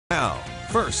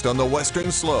first on the Western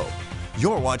Slope.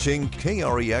 You're watching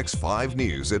KREX 5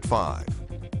 News at 5.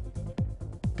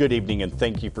 Good evening and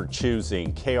thank you for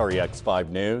choosing KREX 5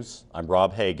 News. I'm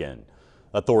Rob Hagan.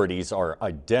 Authorities are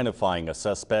identifying a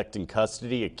suspect in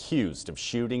custody accused of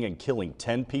shooting and killing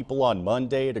 10 people on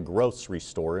Monday at a grocery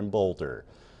store in Boulder.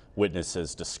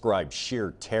 Witnesses described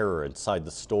sheer terror inside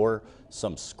the store,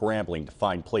 some scrambling to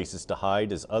find places to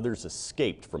hide as others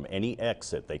escaped from any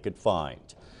exit they could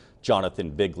find.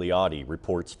 Jonathan Bigliotti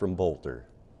reports from Boulder.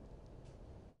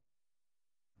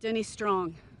 Denny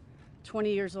Strong,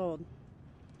 20 years old.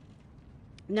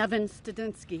 Nevin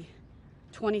Studinsky,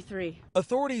 23.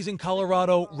 Authorities in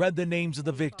Colorado read the names of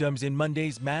the victims in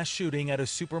Monday's mass shooting at a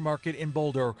supermarket in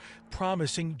Boulder,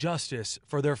 promising justice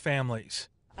for their families.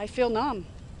 I feel numb.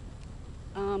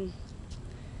 And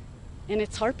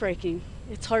it's heartbreaking.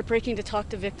 It's heartbreaking to talk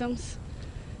to victims,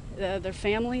 their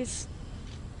families.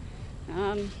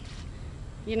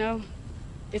 You know,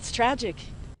 it's tragic.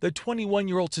 The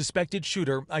 21-year-old suspected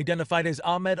shooter, identified as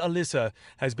Ahmed Alissa,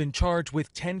 has been charged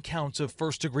with 10 counts of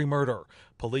first-degree murder.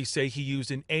 Police say he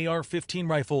used an AR-15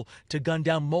 rifle to gun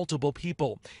down multiple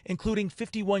people, including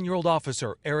 51-year-old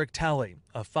officer Eric Talley,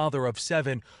 a father of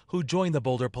 7 who joined the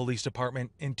Boulder Police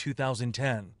Department in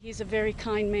 2010. He's a very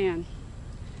kind man,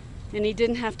 and he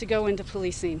didn't have to go into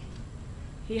policing.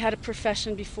 He had a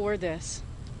profession before this,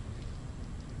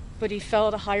 but he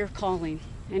felt a higher calling,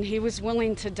 and he was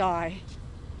willing to die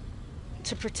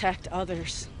to protect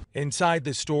others. Inside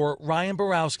the store, Ryan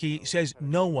Borowski says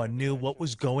no one knew what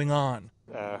was going on.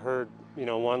 Heard,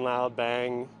 one loud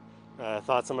bang,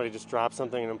 thought somebody just dropped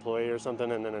something, an employee or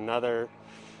something, and then another.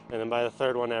 And then by the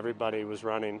third one, everybody was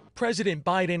running. President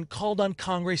Biden called on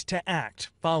Congress to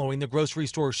act following the grocery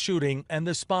store shooting and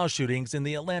the spa shootings in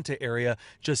the Atlanta area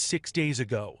just 6 days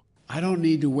ago. I don't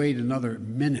need to wait another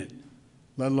minute,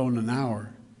 let alone an hour,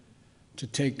 to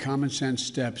take common sense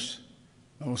steps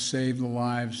that will save the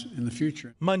lives in the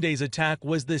future. Monday's attack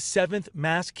was the 7th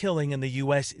mass killing in the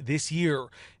U.S. this year.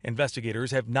 Investigators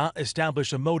have not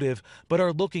established a motive, but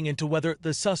are looking into whether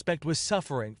the suspect was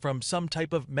suffering from some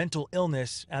type of mental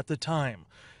illness at the time.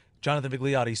 Jonathan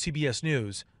Bigliotti, CBS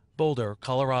News, Boulder,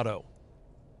 Colorado.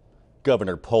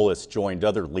 Governor Polis joined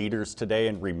other leaders today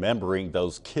in remembering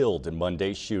those killed in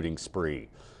Monday's shooting spree.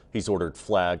 He's ordered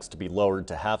flags to be lowered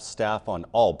to half-staff on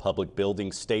all public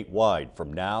buildings statewide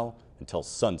from now until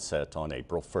sunset on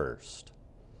April 1st.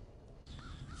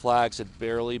 Flags had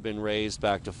barely been raised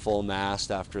back to full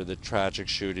mast after the tragic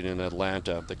shooting in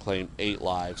Atlanta that claimed 8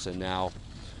 lives, and now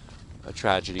a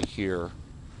tragedy here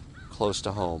close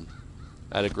to home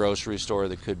at a grocery store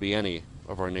that could be any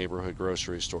of our neighborhood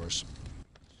grocery stores.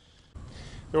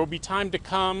 There will be time to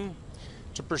come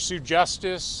to pursue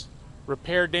justice,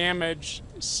 repair damage,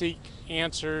 seek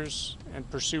answers, and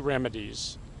pursue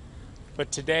remedies.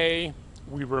 But today,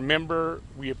 we remember,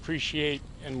 we appreciate,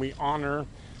 and we honor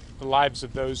the lives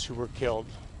of those who were killed.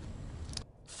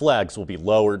 Flags will be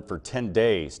lowered for 10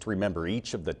 days to remember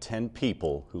each of the 10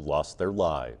 people who lost their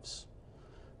lives.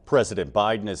 President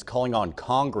Biden is calling on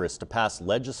Congress to pass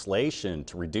legislation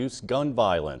to reduce gun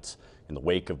violence in the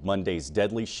wake of Monday's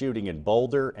deadly shooting in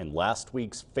Boulder and last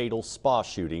week's fatal spa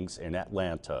shootings in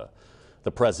Atlanta.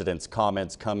 The president's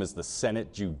comments come as the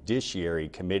Senate Judiciary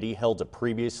Committee held a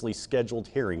previously scheduled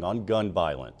hearing on gun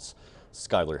violence.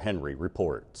 Skylar Henry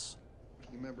reports.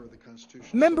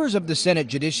 Members of the Senate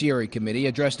Judiciary Committee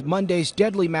addressed Monday's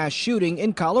deadly mass shooting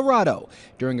in Colorado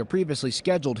during a previously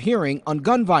scheduled hearing on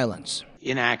gun violence.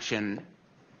 Inaction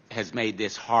has made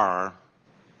this horror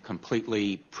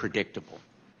completely predictable.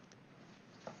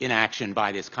 Inaction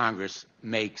by this Congress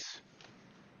makes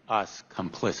us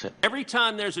complicit. Every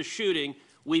time there's a shooting,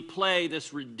 we play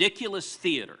this ridiculous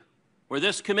theater where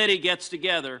this committee gets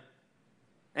together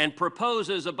and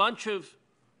proposes a bunch of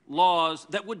laws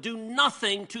that would do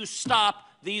nothing to stop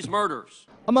these murders.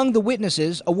 Among the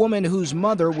witnesses, a woman whose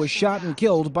mother was shot and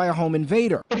killed by a home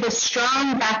invader. If a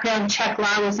strong background check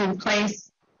law was in place,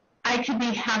 I could be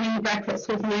having breakfast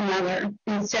with my mother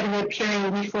instead of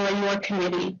appearing before your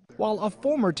committee. While a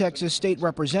former Texas state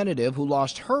representative who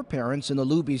lost her parents in the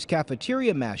Luby's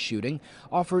cafeteria mass shooting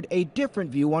offered a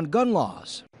different view on gun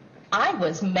laws. I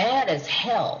was mad as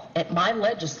hell at my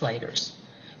legislators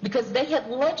because they had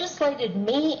legislated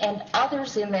me and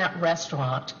others in that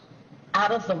restaurant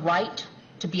out of the right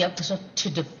to be able to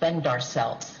defend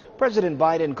ourselves. President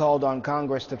Biden called on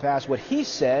Congress to pass what he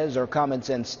says are common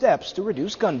sense steps to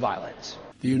reduce gun violence.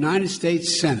 The United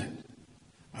States Senate,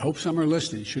 I hope some are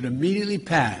listening, should immediately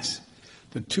pass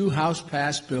the 2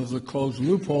 House-passed bills that close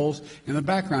loopholes in the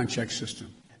background check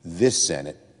system. This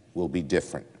Senate will be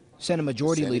different. Senate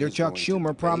Majority Leader Chuck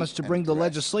Schumer promised to bring the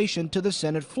legislation to the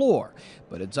Senate floor,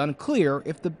 but it's unclear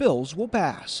if the bills will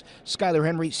pass. Skyler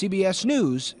Henry, CBS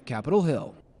News, Capitol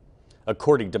Hill.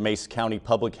 According to Mesa County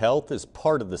Public Health, as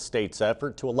part of the state's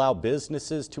effort to allow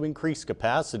businesses to increase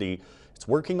capacity, it's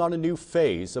working on a new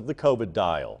phase of the COVID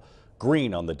dial.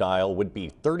 Green on the dial would be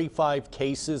 35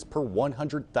 cases per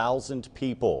 100,000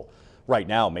 people. Right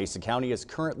now, Mesa County is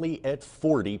currently at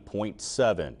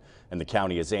 40.7, and the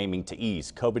county is aiming to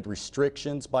ease COVID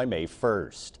restrictions by May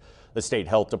 1st. The state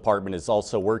health department is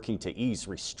also working to ease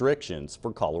restrictions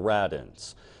for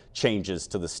Coloradans. Changes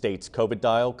to the state's COVID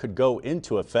dial could go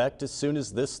into effect as soon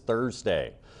as this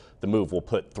Thursday. The move will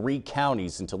put 3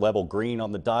 counties into level green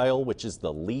on the dial, which is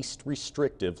the least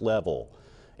restrictive level.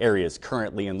 Areas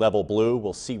currently in level blue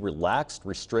will see relaxed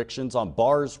restrictions on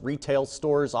bars, retail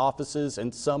stores, offices,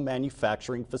 and some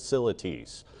manufacturing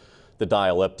facilities. The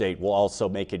dial update will also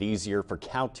make it easier for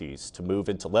counties to move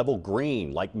into level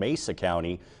green, like Mesa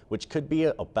County, which could be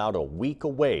about a week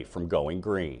away from going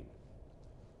green.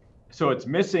 So it's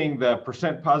missing the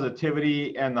percent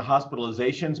positivity and the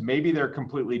hospitalizations. Maybe they're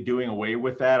completely doing away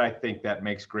with that. I think that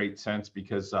makes great sense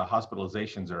because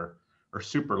hospitalizations are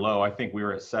super low. I think we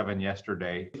were at 7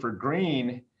 yesterday. For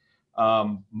green,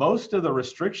 most of the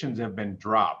restrictions have been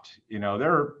dropped. You know,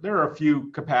 there are a few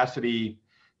capacity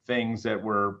things that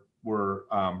were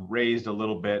raised a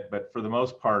little bit, but for the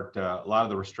most part, a lot of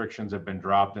the restrictions have been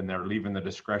dropped, and they're leaving the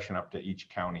discretion up to each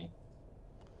county.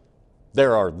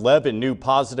 There are 11 new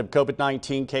positive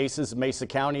COVID-19 cases in Mesa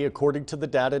County, according to the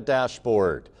data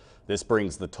dashboard. This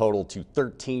brings the total to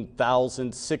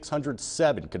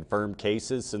 13,607 confirmed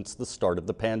cases since the start of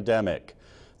the pandemic.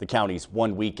 The county's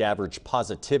one-week average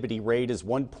positivity rate is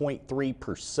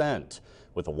 1.3%,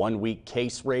 with a one-week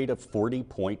case rate of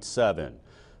 40.7.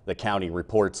 The county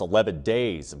reports 11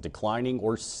 days of declining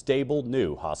or stable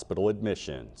new hospital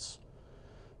admissions.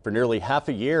 For nearly half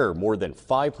a year, more than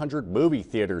 500 movie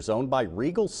theaters owned by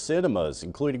Regal Cinemas,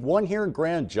 including one here in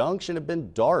Grand Junction, have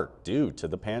been dark due to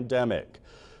the pandemic.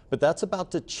 But that's about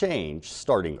to change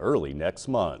starting early next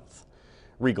month.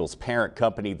 Regal's parent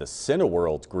company, the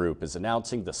Cineworld Group, is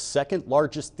announcing the second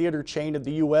largest theater chain in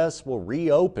the U.S. will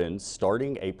reopen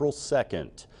starting April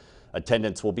 2nd.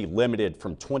 Attendance will be limited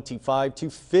from 25 to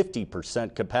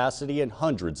 50% capacity in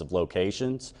hundreds of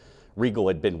locations. Regal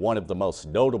had been one of the most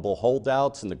notable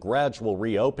holdouts in the gradual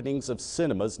reopenings of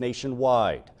cinemas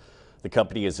nationwide. The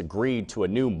company has agreed to a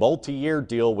new multi-year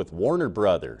deal with Warner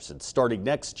Brothers, and starting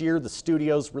next year, the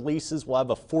studio's releases will have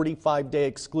a 45-day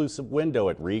exclusive window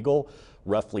at Regal,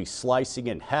 roughly slicing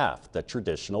in half the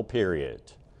traditional period.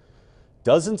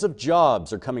 Dozens of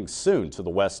jobs are coming soon to the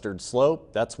Western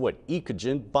Slope. That's what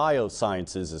Ecogen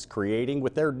Biosciences is creating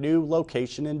with their new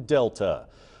location in Delta.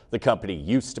 The company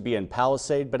used to be in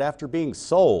Palisade, but after being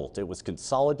sold, it was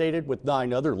consolidated with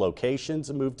 9 other locations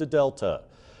and moved to Delta.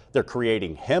 They're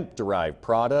creating hemp-derived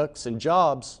products and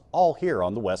jobs all here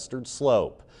on the Western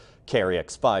Slope.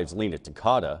 KREX 5's Lena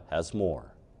Takata has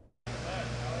more.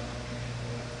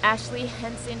 Ashley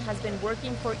Henson has been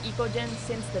working for Ecogen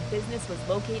since the business was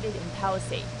located in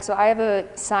Palisade. So I have a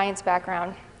science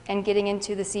background, and getting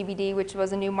into the CBD, which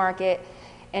was a new market,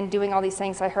 and doing all these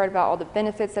things, I heard about all the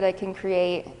benefits that I can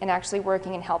create, and actually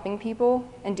working and helping people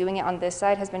and doing it on this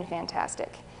side has been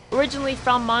fantastic. Originally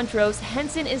from Montrose,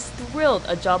 Henson is thrilled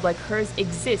a job like hers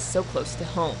exists so close to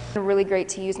home. It's really great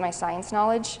to use my science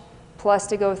knowledge, plus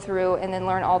to go through and then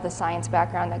learn all the science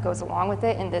background that goes along with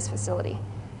it in this facility.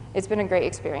 It's been a great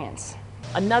experience.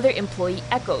 Another employee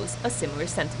echoes a similar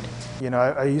sentiment. You know,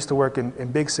 I used to work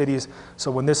in big cities, so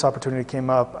when this opportunity came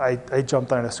up, I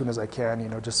jumped on it as soon as I can. You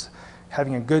know, just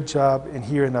having a good job in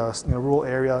here in a rural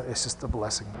area is just a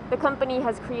blessing. The company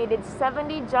has created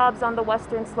 70 jobs on the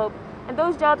Western Slope, and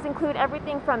those jobs include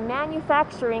everything from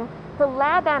manufacturing to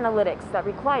lab analytics that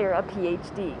require a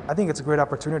PhD. I think it's a great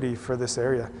opportunity for this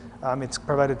area. It's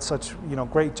provided such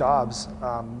great jobs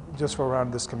just for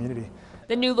around this community.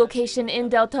 The new location in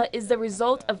Delta is the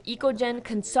result of Ecogen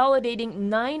consolidating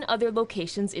 9 other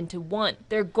locations into one.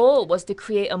 Their goal was to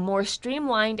create a more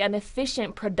streamlined and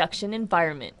efficient production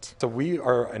environment. So we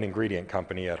are an ingredient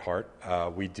company at heart.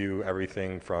 We do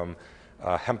everything from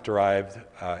hemp-derived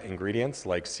ingredients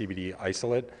like CBD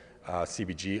isolate,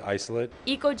 CBG isolate.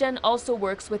 Ecogen also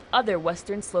works with other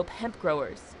Western Slope hemp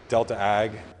growers. Delta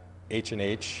Ag,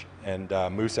 H&H, and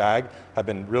Moose Ag have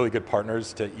been really good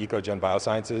partners to Ecogen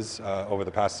Biosciences over the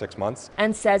past 6 months.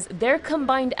 And says their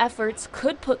combined efforts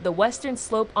could put the Western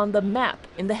Slope on the map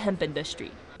in the hemp industry.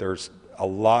 There's a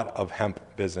lot of hemp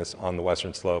business on the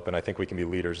Western Slope, and I think we can be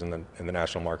leaders in the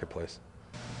national marketplace.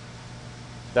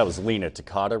 That was Lena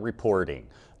Takata reporting.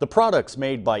 The products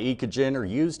made by Ecogen are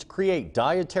used to create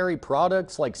dietary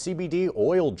products like CBD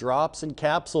oil drops and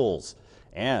capsules,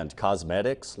 and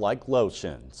cosmetics like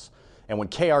lotions. And when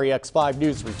KREX 5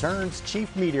 News returns, Chief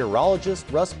Meteorologist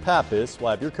Russ Pappas will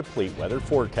have your complete weather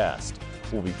forecast.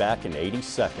 We'll be back in 80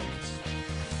 seconds.